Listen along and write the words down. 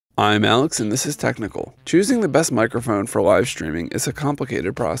I'm Alex and this is Technical. Choosing the best microphone for live streaming is a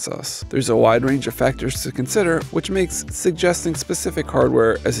complicated process. There's a wide range of factors to consider, which makes suggesting specific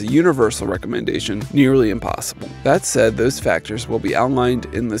hardware as a universal recommendation nearly impossible. That said, those factors will be outlined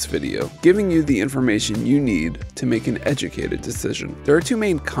in this video, giving you the information you need to make an educated decision. There are two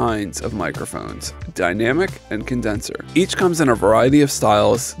main kinds of microphones, dynamic and condenser. Each comes in a variety of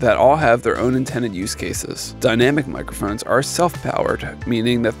styles that all have their own intended use cases. Dynamic microphones are self-powered,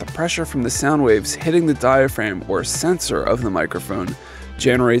 meaning that the pressure from the sound waves hitting the diaphragm or sensor of the microphone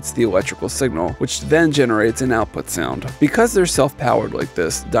generates the electrical signal, which then generates an output sound. Because they're self-powered like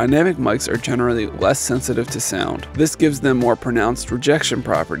this, dynamic mics are generally less sensitive to sound. This gives them more pronounced rejection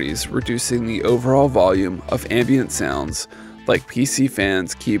properties, reducing the overall volume of ambient sounds like PC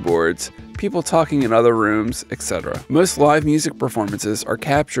fans, keyboards, people talking in other rooms, etc. Most live music performances are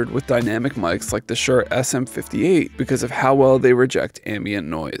captured with dynamic mics like the Shure SM58 because of how well they reject ambient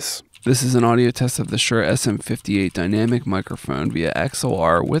noise. This is an audio test of the Shure SM58 dynamic microphone via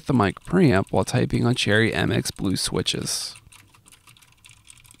XLR with the mic preamp while typing on Cherry MX Blue switches.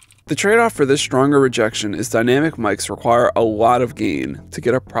 The trade-off for this stronger rejection is dynamic mics require a lot of gain to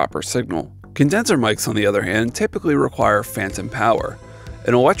get a proper signal. Condenser mics, on the other hand, typically require phantom power,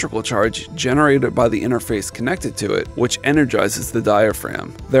 an electrical charge generated by the interface connected to it, which energizes the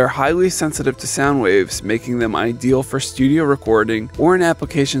diaphragm. They're highly sensitive to sound waves, making them ideal for studio recording or in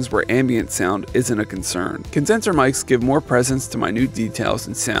applications where ambient sound isn't a concern. Condenser mics give more presence to minute details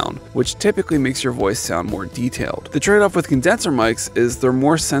in sound, which typically makes your voice sound more detailed. The trade-off with condenser mics is they're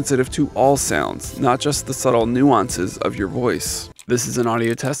more sensitive to all sounds, not just the subtle nuances of your voice. This is an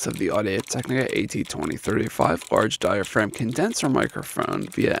audio test of the Audio-Technica AT2035 large diaphragm condenser microphone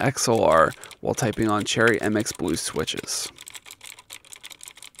via XLR while typing on Cherry MX Blue switches.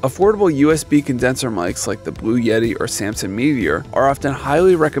 Affordable USB condenser mics like the Blue Yeti or Samson Meteor are often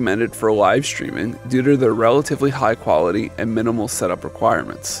highly recommended for live streaming due to their relatively high quality and minimal setup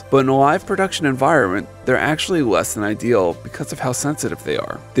requirements. But in a live production environment, they're actually less than ideal because of how sensitive they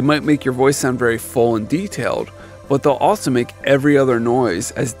are. They might make your voice sound very full and detailed, but they'll also make every other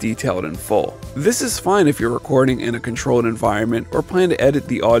noise as detailed and full. This is fine if you're recording in a controlled environment or plan to edit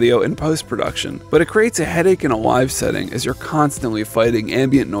the audio in post-production, but it creates a headache in a live setting as you're constantly fighting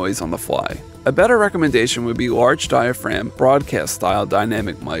ambient noise on the fly. A better recommendation would be large diaphragm, broadcast-style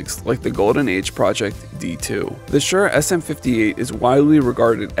dynamic mics like the Golden Age Project D2. The Shure SM58 is widely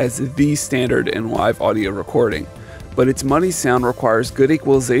regarded as the standard in live audio recording, but its muddy sound requires good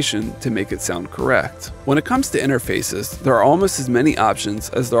equalization to make it sound correct. When it comes to interfaces, there are almost as many options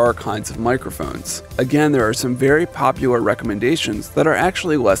as there are kinds of microphones. Again, there are some very popular recommendations that are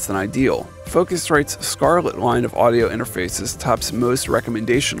actually less than ideal. Focusrite's Scarlett line of audio interfaces tops most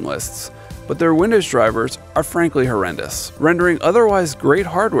recommendation lists, but their Windows drivers are frankly horrendous, rendering otherwise great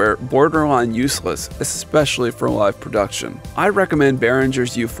hardware borderline useless, especially for live production. I recommend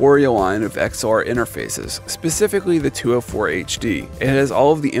Behringer's Euphoria line of XLR interfaces, specifically the 204HD. It has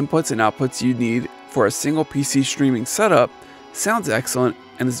all of the inputs and outputs you need for a single PC streaming setup, sounds excellent,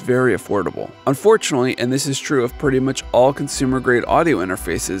 and is very affordable. Unfortunately, and this is true of pretty much all consumer-grade audio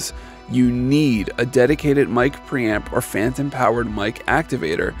interfaces, you need a dedicated mic preamp or phantom-powered mic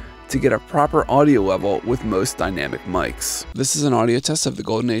activator to get a proper audio level with most dynamic mics. This is an audio test of the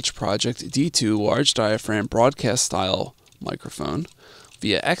Golden Age Project D2 large diaphragm broadcast style microphone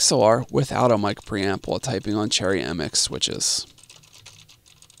via XLR without a mic preamp while typing on Cherry MX switches.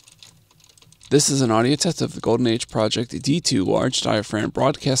 This is an audio test of the Golden Age Project D2 large diaphragm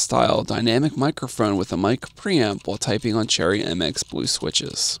broadcast style dynamic microphone with a mic preamp while typing on Cherry MX Blue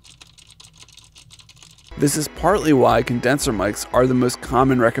switches. This is partly why condenser mics are the most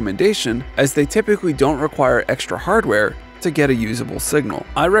common recommendation, as they typically don't require extra hardware to get a usable signal.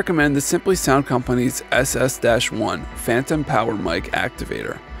 I recommend the Simply Sound Company's SS-1 Phantom Power Mic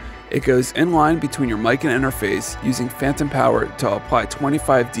Activator. It goes in line between your mic and interface using phantom power to apply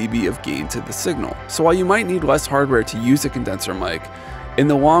 25 dB of gain to the signal. So while you might need less hardware to use a condenser mic, in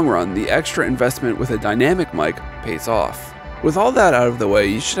the long run, the extra investment with a dynamic mic pays off. With all that out of the way,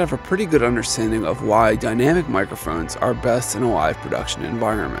 you should have a pretty good understanding of why dynamic microphones are best in a live production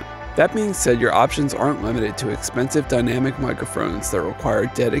environment. That being said, your options aren't limited to expensive dynamic microphones that require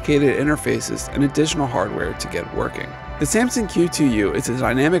dedicated interfaces and additional hardware to get working. The Samson Q2U is a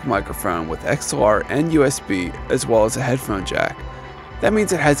dynamic microphone with XLR and USB as well as a headphone jack. That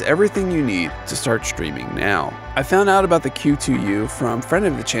means it has everything you need to start streaming now. I found out about the Q2U from friend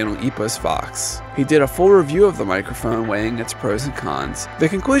of the channel Epos Fox. He did a full review of the microphone weighing its pros and cons. The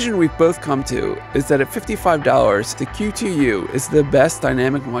conclusion we've both come to is that at $55, the Q2U is the best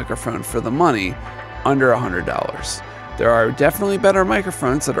dynamic microphone for the money, under $100. There are definitely better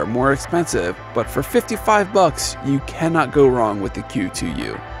microphones that are more expensive, but for $55, you cannot go wrong with the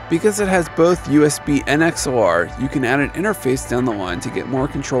Q2U. Because it has both USB and XLR, you can add an interface down the line to get more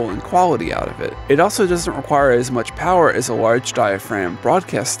control and quality out of it. It also doesn't require as much power as a large diaphragm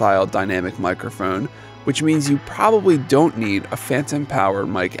broadcast-style dynamic microphone, which means you probably don't need a phantom power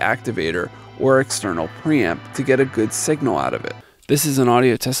mic activator or external preamp to get a good signal out of it. This is an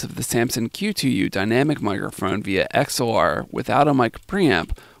audio test of the Samson Q2U dynamic microphone via XLR without a mic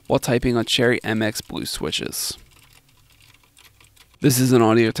preamp while typing on Cherry MX Blue switches. This is an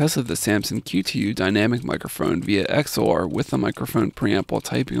audio test of the Samson Q2U dynamic microphone via XLR with a microphone preamp while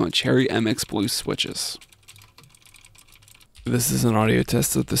typing on Cherry MX Blue switches. This is an audio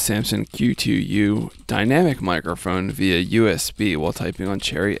test of the Samson Q2U dynamic microphone via USB while typing on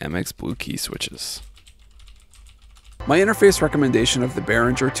Cherry MX Blue key switches. My interface recommendation of the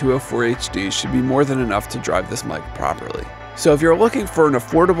Behringer 204 HD should be more than enough to drive this mic properly. So if you're looking for an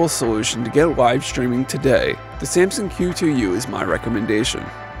affordable solution to get live streaming today, the Samson Q2U is my recommendation.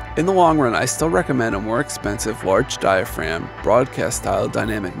 In the long run, I still recommend a more expensive large diaphragm, broadcast-style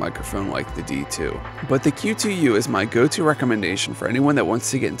dynamic microphone like the D2. But the Q2U is my go-to recommendation for anyone that wants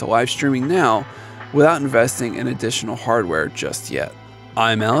to get into live streaming now without investing in additional hardware just yet.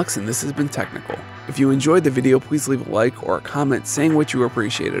 I'm Alex, and this has been Technical. If you enjoyed the video, please leave a like or a comment saying what you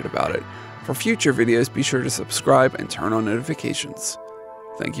appreciated about it. For future videos, be sure to subscribe and turn on notifications.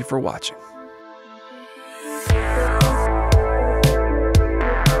 Thank you for watching.